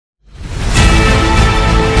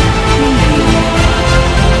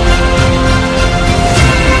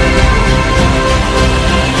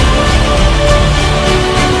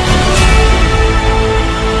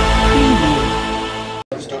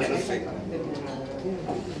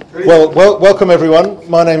Welcome everyone.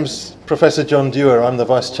 My name's Professor John Dewar. I'm the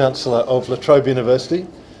Vice-Chancellor of Trobe University,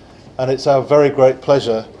 and it's our very great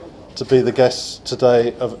pleasure to be the guests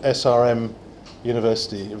today of SRM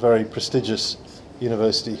University, a very prestigious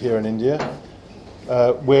university here in India.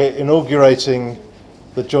 We're inaugurating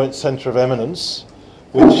the Joint Centre of Eminence,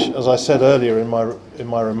 which, as I said earlier in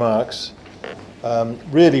my remarks,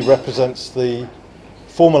 really represents the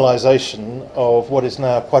formalisation of what is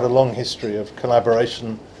now quite a long history of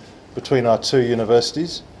collaboration between our two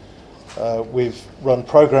universities. We've run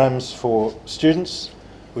programs for students,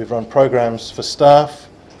 we've run programs for staff,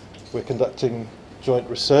 we're conducting joint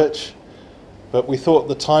research, but we thought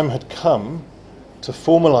the time had come to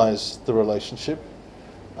formalise the relationship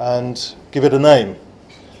and give it a name.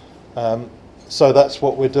 So that's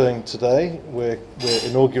what we're doing today. We're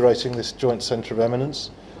inaugurating this Joint Centre of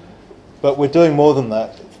Eminence. But we're doing more than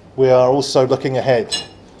that. We are also looking ahead,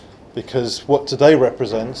 because what today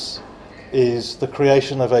represents is the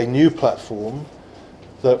creation of a new platform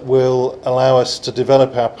that will allow us to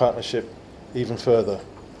develop our partnership even further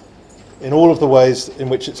in all of the ways in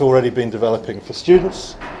which it's already been developing for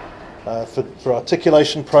students, for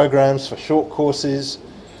articulation programs, for short courses,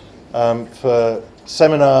 for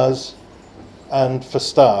seminars, and for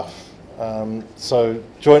staff. So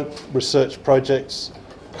joint research projects,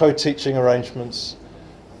 co-teaching arrangements,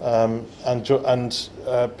 and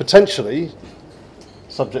potentially,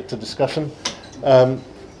 subject to discussion,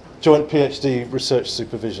 joint PhD research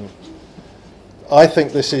supervision. I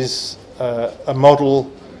think this is a model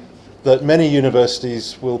that many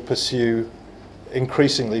universities will pursue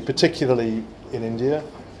increasingly, particularly in India.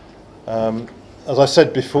 As I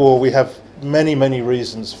said before, we have many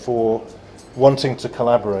reasons for wanting to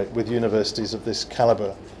collaborate with universities of this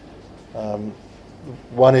calibre.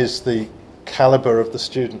 One is the calibre of the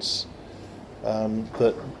students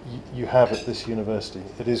that you have at this university.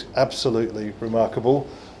 It is absolutely remarkable,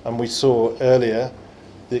 and we saw earlier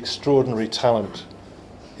the extraordinary talent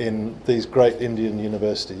in these great Indian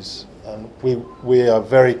universities. And we are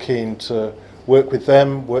very keen to work with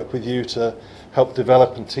them, work with you to help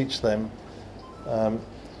develop and teach them.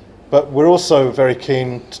 But we're also very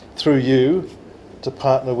keen, through you, to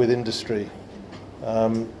partner with industry.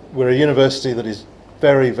 We're a university that is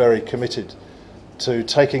very committed to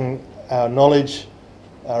taking our knowledge,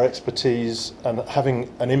 our expertise, and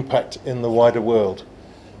having an impact in the wider world.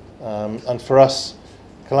 And for us,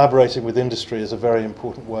 collaborating with industry is a very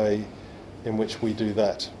important way in which we do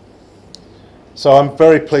that. So I'm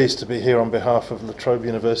very pleased to be here on behalf of La Trobe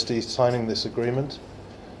University signing this agreement.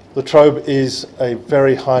 La Trobe is a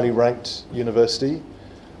very highly ranked university,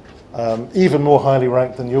 even more highly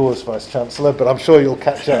ranked than yours, Vice-Chancellor, but I'm sure you'll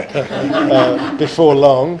catch up before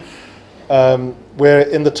long. We're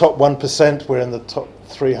in the top 1%, we're in the top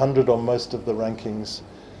 300 on most of the rankings.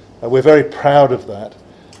 We're very proud of that,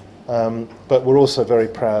 but we're also very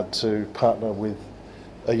proud to partner with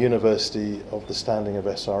a university of the standing of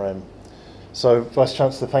SRM. So,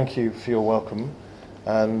 Vice-Chancellor, thank you for your welcome,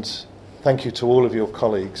 and thank you to all of your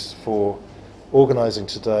colleagues for organising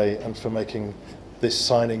today and for making this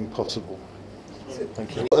signing possible.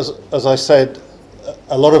 Thank you. As I said,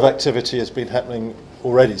 a lot of activity has been happening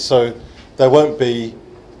already, so there won't be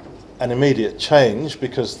an immediate change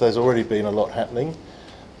because there's already been a lot happening.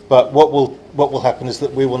 But what will happen is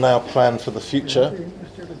that we will now plan for the future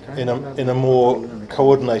in a more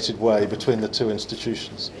coordinated way between the two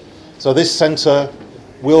institutions. So this centre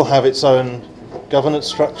will have its own governance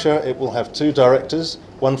structure. It will have two directors,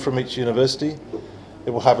 one from each university. It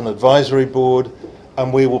will have an advisory board,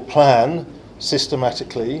 and we will plan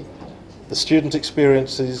systematically the student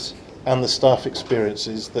experiences and the staff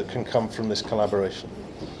experiences that can come from this collaboration.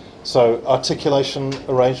 So articulation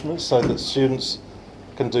arrangements so that students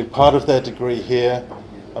can do part of their degree here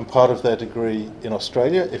and part of their degree in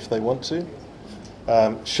Australia if they want to.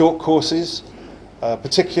 Short courses,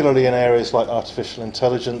 particularly in areas like artificial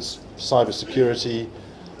intelligence, cybersecurity,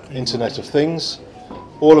 Internet of Things,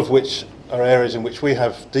 all of which are areas in which we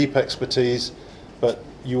have deep expertise, but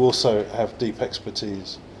you also have deep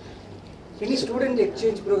expertise. Any student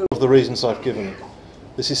exchange program? Of the reasons I've given,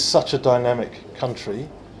 this is such a dynamic country.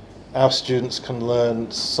 Our students can learn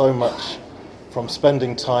so much from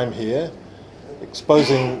spending time here,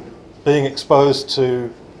 being exposed to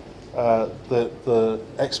the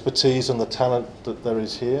expertise and the talent that there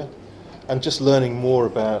is here, and just learning more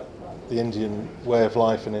about the Indian way of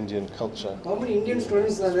life and Indian culture. How many Indian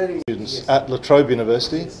students are there? Students at La Trobe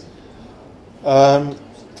University?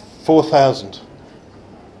 4,000.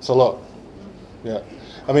 It's a lot. Yeah.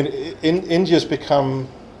 I mean, India's become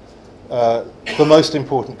the most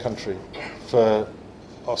important country for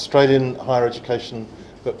Australian higher education,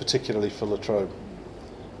 but particularly for La Trobe.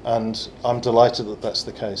 And I'm delighted that that's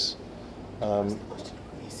the case.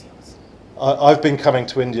 I've been coming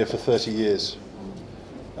to India for 30 years,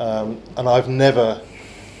 and I've never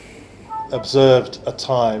observed a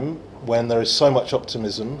time when there is so much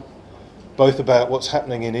optimism, both about what's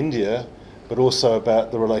happening in India, but also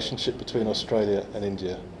about the relationship between Australia and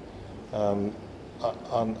India.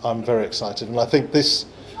 I'm very excited, and I think this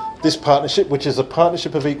partnership, which is a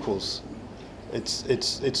partnership of equals,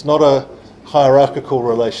 it's not a hierarchical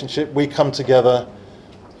relationship. We come together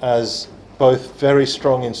as both very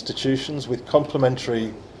strong institutions with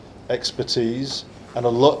complementary expertise and a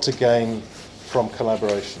lot to gain from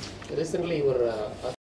collaboration. Recently, you were